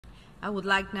I would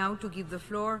like now to give the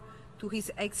floor to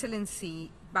His Excellency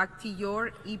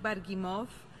Bakhtiyor Ibragimov,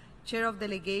 Chair of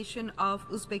Delegation of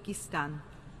Uzbekistan.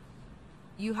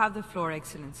 You have the floor,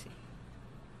 Excellency.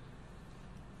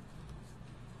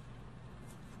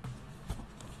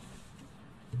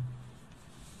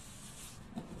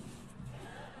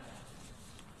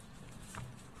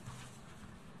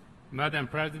 Madam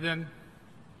President,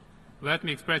 let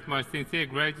me express my sincere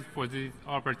gratitude for this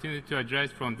opportunity to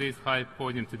address from this high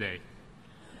podium today.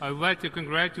 I would like to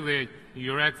congratulate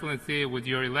Your Excellency with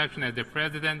your election as the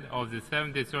President of the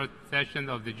 73rd session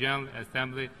of the General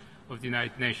Assembly of the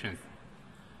United Nations.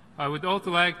 I would also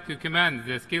like to commend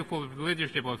the skillful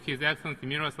leadership of His Excellency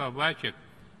Miroslav Lajcak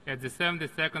at the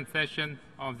 72nd session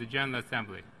of the General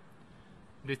Assembly.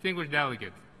 Distinguished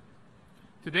delegates,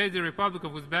 today the Republic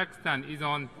of Uzbekistan is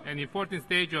on an important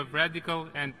stage of radical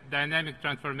and dynamic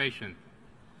transformation.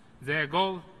 Their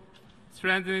goal,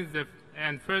 strengthening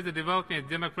and further developing a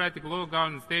democratic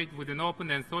law-governed state with an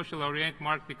open and social-oriented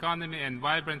market economy and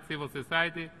vibrant civil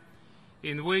society,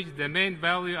 in which the main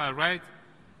value are rights,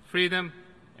 freedom,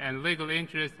 and legal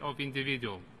interests of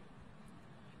individuals.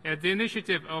 At the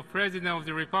initiative of President of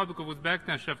the Republic of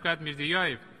Uzbekistan, Shavkat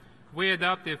Mirziyoyev, we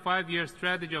adopt a 5-year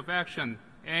strategy of action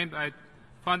aimed at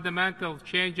fundamental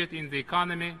changes in the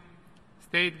economy,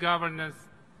 state governance,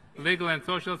 legal and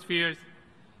social spheres,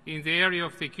 in the area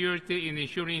of security, in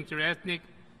ensuring interethnic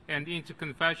and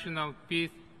interconfessional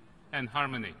peace and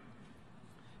harmony.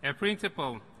 A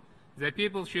principle that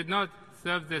people should not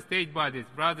serve the state bodies,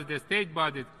 rather the state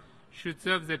bodies should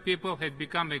serve the people, had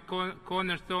become a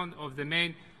cornerstone of the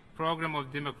main program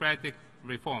of democratic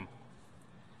reform.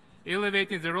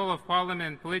 Elevating the role of Parliament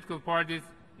and political parties,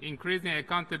 increasing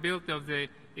accountability of the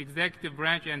executive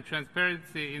branch and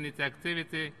transparency in its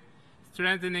activity,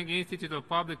 strengthening institute of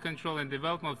public control and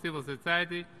development of civil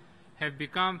society have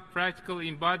become practical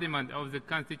embodiment of the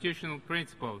constitutional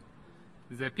principle.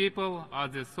 The people are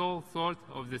the sole source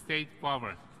of the state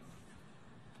power.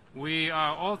 We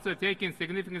are also taking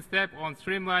significant steps on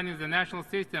streamlining the national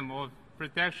system of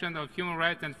protection of human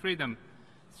rights and freedom,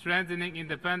 strengthening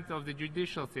independence of the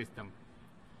judicial system.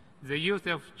 The use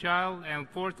of child and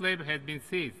forced labor has been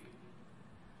seized.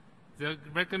 The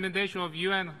recommendation of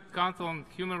UN Council on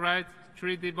Human Rights,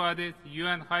 treaty bodies,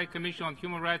 UN High Commission on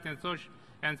Human Rights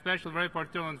and Special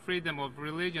Rapporteur on Freedom of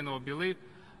Religion or Belief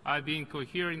are being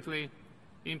coherently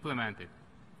implemented.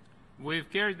 We've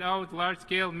carried out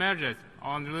large-scale measures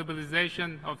on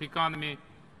liberalization of economy,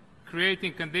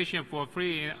 creating conditions for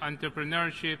free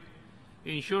entrepreneurship,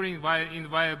 ensuring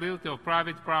inviolability of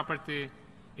private property,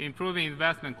 improving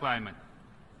investment climate.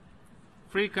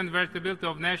 Free convertibility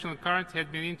of national currency has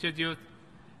been introduced,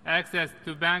 access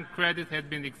to bank credit has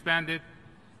been expanded,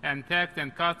 and tax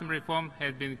and custom reform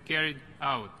has been carried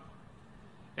out.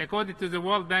 According to the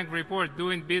World Bank report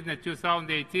Doing Business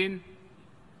 2018,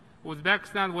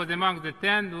 Uzbekistan was among the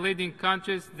 10 leading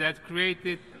countries that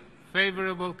created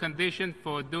favorable conditions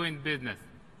for doing business.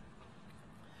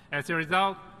 As a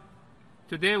result,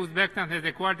 today Uzbekistan has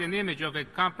acquired an image of a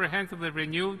comprehensively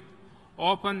renewed,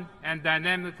 open, and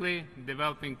dynamically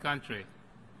developing country.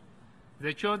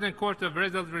 The chosen course of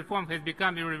result reform has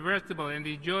become irreversible and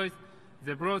enjoys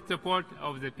the broad support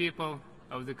of the people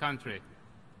of the country.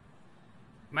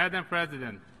 Madam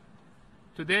President,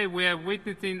 today we are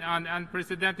witnessing an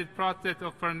unprecedented process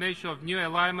of formation of new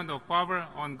alignment of power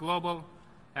on global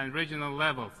and regional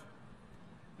levels.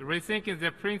 Rethinking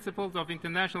the principles of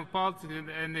international politics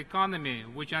and economy,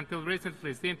 which until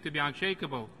recently seemed to be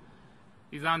unshakable,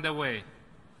 is underway.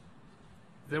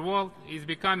 The world is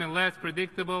becoming less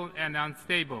predictable and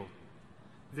unstable.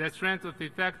 The strength of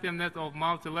effectiveness of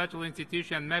multilateral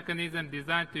institutions and mechanisms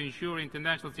designed to ensure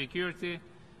international security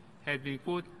has been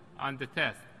put on the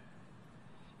test.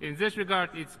 In this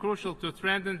regard, it's crucial to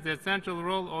strengthen the central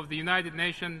role of the United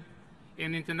Nations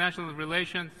in international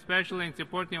relations, especially in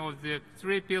supporting of the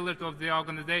 3 pillars of the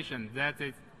organization, that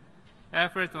is,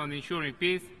 efforts on ensuring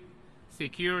peace,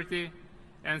 security,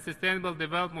 and sustainable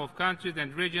development of countries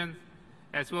and regions,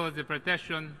 as well as the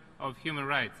protection of human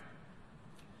rights.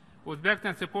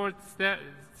 Uzbekistan supports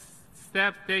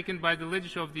steps taken by the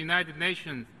leadership of the United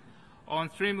Nations on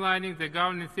streamlining the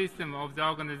governance system of the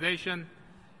organization,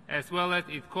 as well as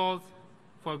it calls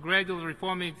for gradual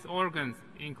reforming its organs,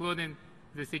 including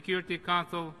the Security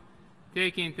Council,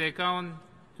 taking into account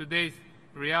today's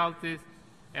realities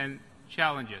and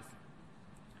challenges.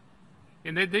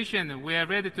 In addition, we are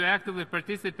ready to actively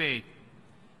participate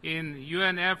in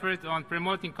UN efforts on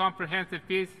promoting comprehensive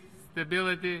peace,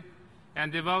 stability,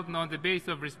 and development on the basis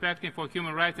of respecting for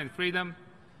human rights and freedom,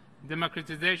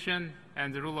 democratization,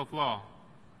 and the rule of law.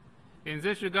 In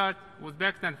this regard,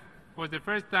 Uzbekistan for the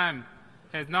first time,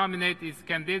 has nominated its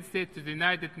candidacy to the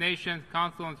United Nations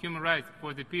Council on Human Rights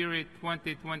for the period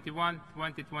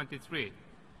 2021-2023.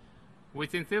 We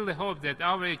sincerely hope that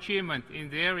our achievement in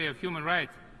the area of human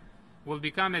rights will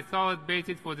become a solid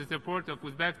basis for the support of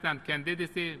Uzbekistan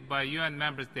candidacy by UN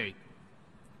member states.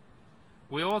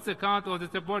 We also count on the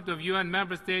support of UN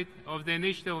member states of the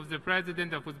initiative of the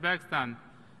President of Uzbekistan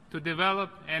to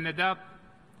develop and adopt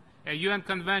a UN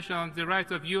Convention on the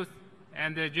Rights of Youth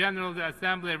and the General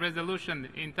Assembly resolution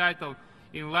entitled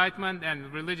Enlightenment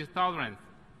and Religious Tolerance.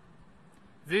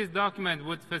 This document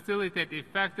would facilitate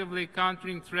effectively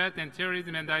countering threat and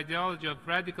terrorism and ideology of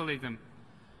radicalism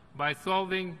by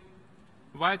solving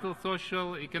vital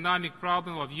social economic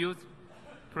problem of youth,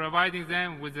 providing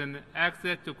them with an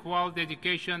access to quality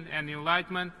education and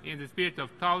enlightenment in the spirit of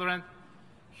tolerance,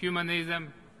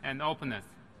 humanism, and openness.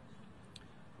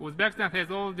 Uzbekistan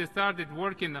has already started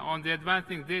working on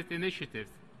advancing these initiatives.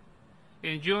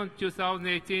 In June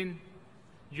 2018,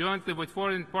 jointly with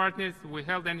foreign partners, we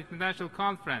held an international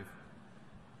conference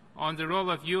on the role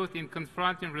of youth in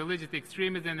confronting religious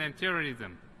extremism and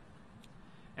terrorism.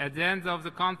 At the end of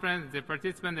the conference, the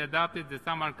participants adopted the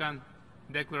Samarkand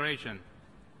Declaration.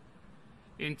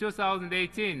 In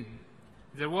 2018,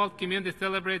 the world community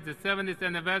celebrates the 70th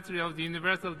anniversary of the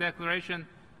Universal Declaration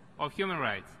of Human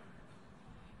Rights.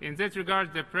 In this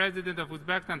regard, the President of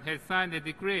Uzbekistan has signed a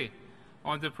decree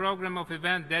on the program of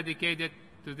events dedicated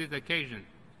to this occasion.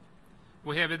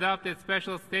 We have adopted a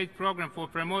special state program for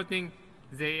promoting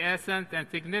the essence and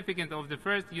significance of the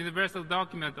first universal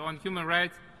document on human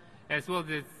rights, as well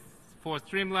as for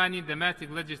streamlining domestic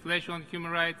legislation on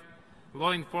human rights,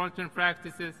 law enforcement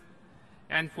practices,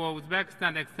 and for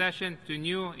Uzbekistan accession to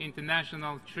new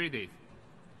international treaties.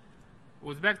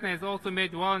 Uzbekistan has also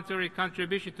made voluntary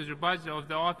contribution to the budget of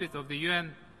the Office of the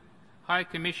UN High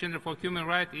Commissioner for Human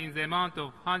Rights in the amount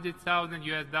of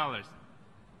 $100,000.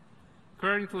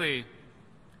 Currently,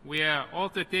 we are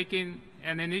also taking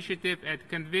an initiative at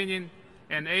convening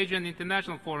an Asian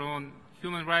International Forum on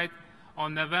Human Rights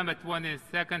on November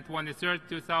 22nd, 23rd,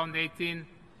 2018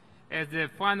 as the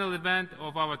final event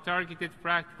of our targeted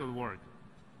practical work.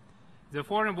 The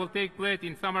forum will take place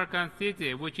in Samarkand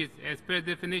city, which is, as per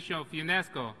definition of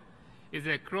UNESCO, is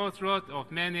a crossroads of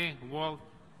many world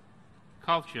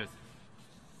cultures.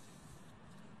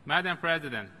 Madam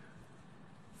President,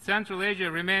 Central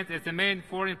Asia remains as the main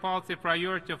foreign policy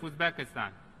priority of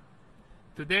Uzbekistan.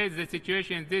 Today, the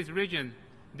situation in this region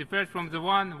differs from the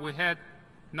one we had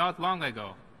not long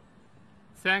ago.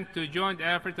 Thanks to joint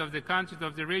efforts of the countries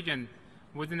of the region,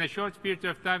 within a short period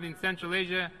of time in Central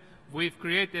Asia, we've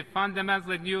created a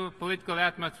fundamentally new political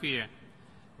atmosphere,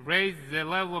 raised the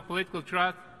level of political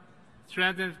trust,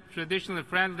 strengthened traditionally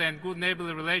friendly and good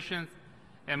neighborly relations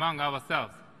among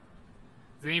ourselves.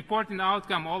 The important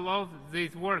outcome of all of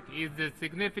this work is the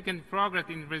significant progress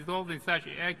in resolving such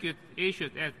acute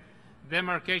issues as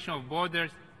demarcation of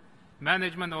borders,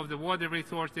 management of the water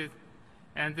resources,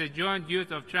 and the joint use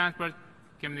of transport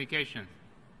communications.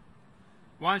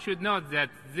 One should note that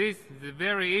these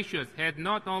very issues had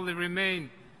not only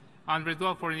remained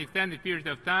unresolved for an extended period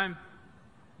of time,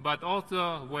 but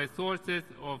also were sources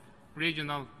of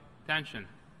regional tension.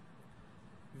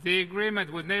 The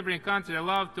agreement with neighboring countries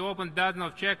allowed to open dozens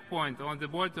of checkpoints on the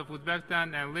borders of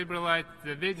Uzbekistan and liberalize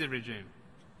the visa regime.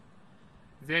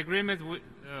 The agreement with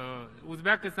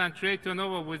Uzbekistan trade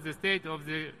turnover with the state of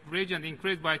the region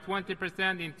increased by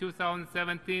 20% in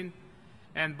 2017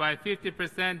 and by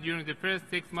 50% during the first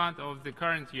 6 months of the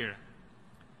current year.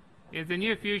 In the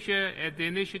near future, at the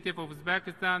initiative of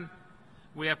Uzbekistan,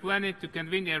 we are planning to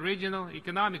convene a regional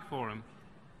economic forum,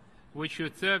 which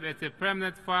should serve as a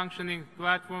permanent functioning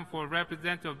platform for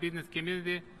representatives of the business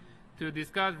community to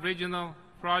discuss regional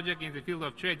projects in the field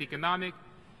of trade, economic,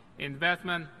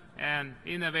 investment, and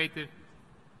innovative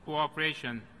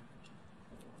cooperation.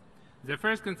 The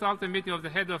first consultative meeting of the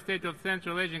heads of state of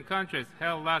Central Asian countries,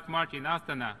 held last March in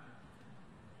Astana,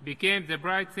 became the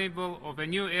bright symbol of a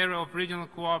new era of regional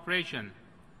cooperation.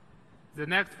 The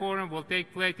next forum will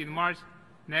take place in March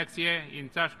next year in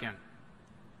Tashkent.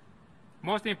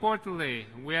 Most importantly,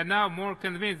 we are now more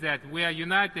convinced that we are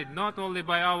united not only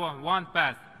by our one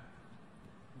past,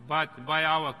 but by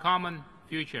our common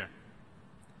future.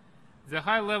 The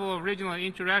high level of regional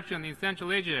interaction in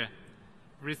Central Asia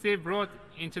received broad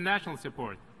international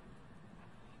support.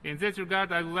 In this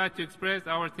regard, I would like to express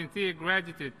our sincere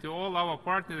gratitude to all our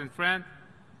partners and friends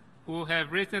who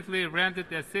have recently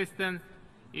rendered assistance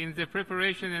in the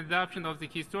preparation and adoption of the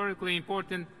historically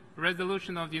important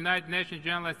resolution of the United Nations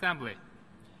General Assembly,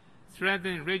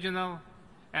 strengthening regional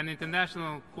and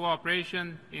international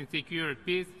cooperation in secure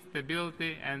peace,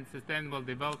 stability, and sustainable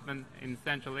development in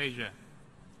Central Asia.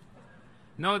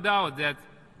 No doubt that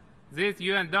this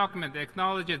UN document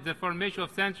acknowledges the formation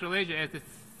of Central Asia as a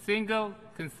single,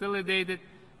 consolidated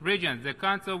region, the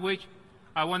countries of which,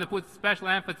 I want to put special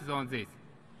emphasis on this,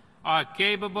 are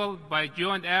capable by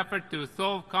joint effort to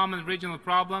solve common regional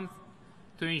problems,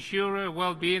 to ensure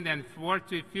well-being and forward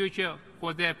to a future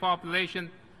for their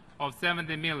population of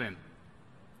 70 million.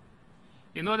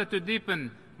 In order to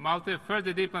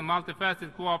further deepen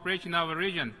multifaceted cooperation in our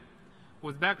region,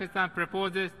 Uzbekistan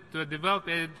proposes to develop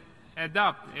and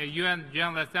adopt a UN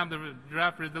General Assembly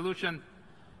draft resolution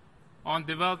on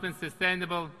developing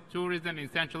sustainable tourism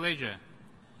in Central Asia,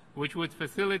 which would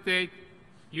facilitate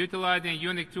utilizing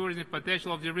unique tourism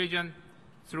potential of the region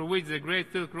through which the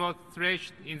Great Silk Road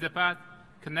stretched in the past,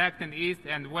 connecting East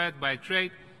and West by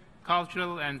trade,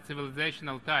 cultural and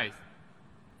civilizational ties.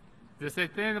 The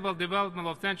sustainable development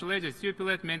of Central Asia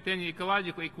stipulates maintaining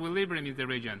ecological equilibrium in the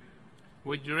region,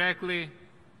 which directly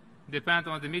depends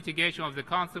on the mitigation of the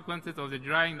consequences of the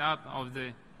drying up of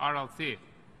the Aral Sea.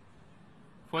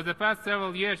 For the past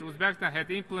several years, Uzbekistan has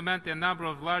implemented a number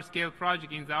of large-scale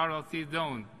projects in the Aral Sea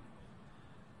zone.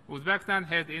 Uzbekistan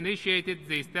has initiated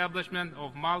the establishment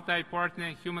of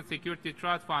multi-partner Human Security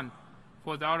Trust Fund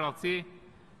for the Aral Sea,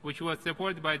 which was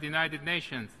supported by the United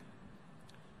Nations.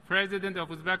 President of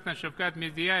Uzbekistan, Shavkat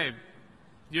Mirziyoyev,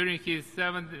 during his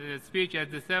speech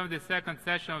at the 72nd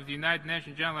session of the United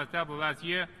Nations General Assembly last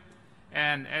year,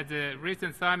 and at the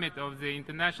recent summit of the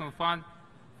International Fund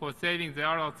for Saving the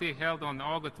Aral Sea held on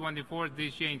August 24th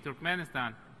this year in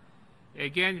Turkmenistan,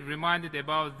 again reminded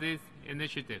about this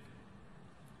initiative.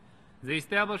 The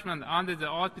establishment under the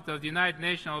auspices of the United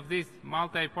Nations of this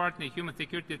multi-partner Human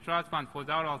Security Trust Fund for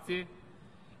the Aral Sea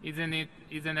is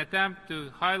an attempt to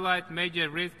highlight major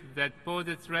risks that pose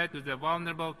a threat to the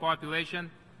vulnerable population,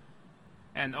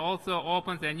 and also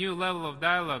opens a new level of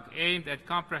dialogue aimed at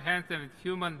comprehensive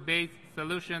human-based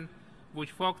solutions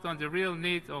which focus on the real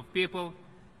needs of people,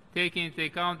 taking into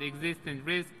account existing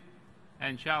risks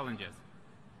and challenges.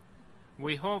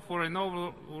 We hope for an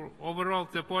overall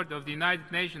support of the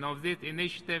United Nations of this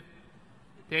initiative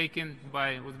taken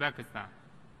by Uzbekistan.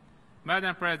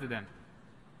 Madam President,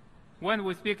 when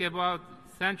we speak about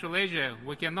Central Asia,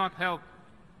 we cannot help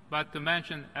but to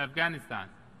mention Afghanistan,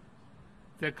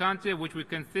 the country which we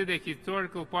consider a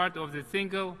historical part of the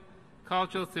single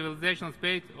cultural civilizational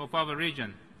space of our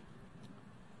region.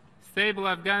 Stable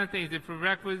Afghanistan is a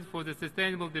prerequisite for the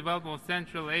sustainable development of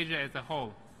Central Asia as a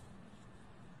whole.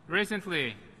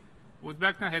 Recently,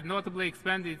 Uzbekistan has notably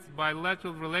expanded its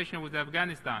bilateral relation with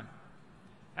Afghanistan,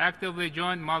 actively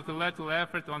joined multilateral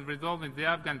efforts on resolving the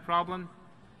Afghan problem,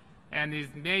 and is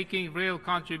making real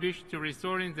contributions to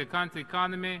restoring the country's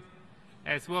economy,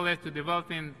 as well as to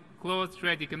developing close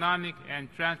trade, economic, and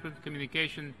transport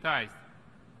communication ties.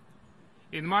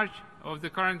 In March of the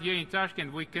current year in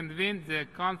Tashkent, we convened the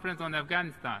Conference on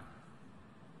Afghanistan.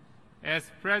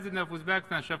 As President of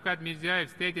Uzbekistan, Shavkat Mirziyoyev,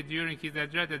 stated during his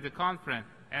address at the conference,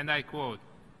 and I quote,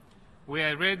 "We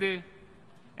are ready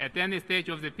at any stage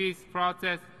of the peace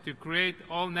process to create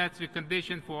all necessary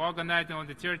conditions for organizing on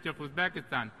the territory of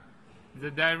Uzbekistan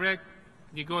the direct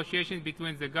negotiations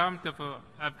between the government of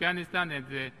Afghanistan and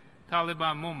the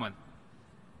Taliban movement."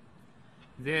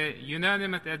 The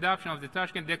unanimous adoption of the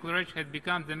Tashkent Declaration has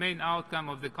become the main outcome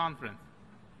of the conference.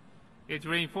 It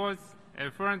reinforced a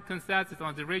firm consensus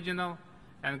on the regional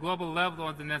and global level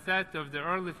on the necessity of the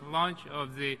early launch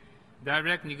of the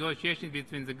direct negotiations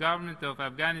between the government of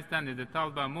Afghanistan and the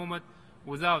Taliban movement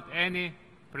without any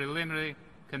preliminary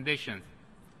conditions.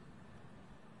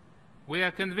 We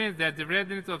are convinced that the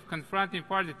readiness of confronting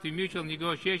parties to mutual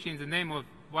negotiation in the name of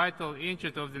vital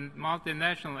interest of the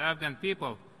multinational Afghan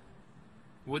people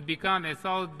would become a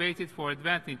solid basis for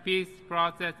advancing peace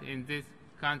process in this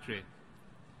country.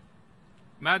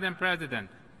 Madam President,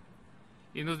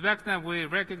 in Uzbekistan we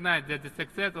recognize that the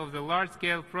success of the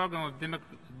large-scale program of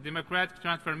democratic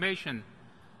transformation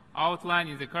outlined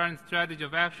in the current strategy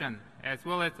of action, as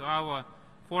well as our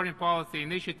foreign policy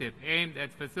initiative aimed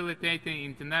at facilitating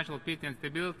international peace and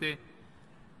stability,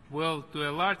 will to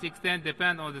a large extent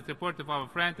depend on the support of our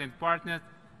friends and partners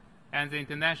and the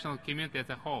international community as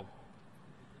a whole.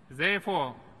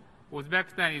 Therefore,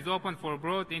 Uzbekistan is open for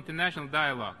broad international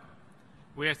dialogue.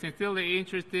 We are sincerely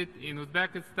interested in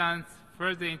Uzbekistan's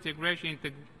further integration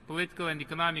into political and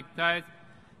economic ties,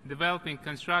 developing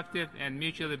constructive and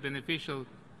mutually beneficial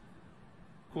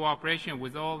cooperation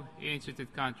with all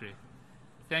interested countries.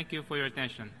 Thank you for your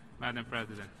attention, Madam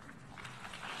President.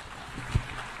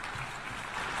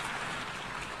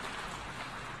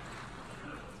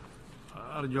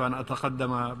 أرجو أن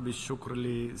أتقدم بالشكر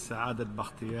لسعادة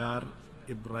بختيار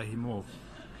إبراهيموف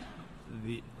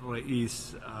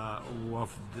رئيس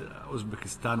وفد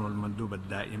أوزبكستان والمندوب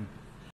الدائم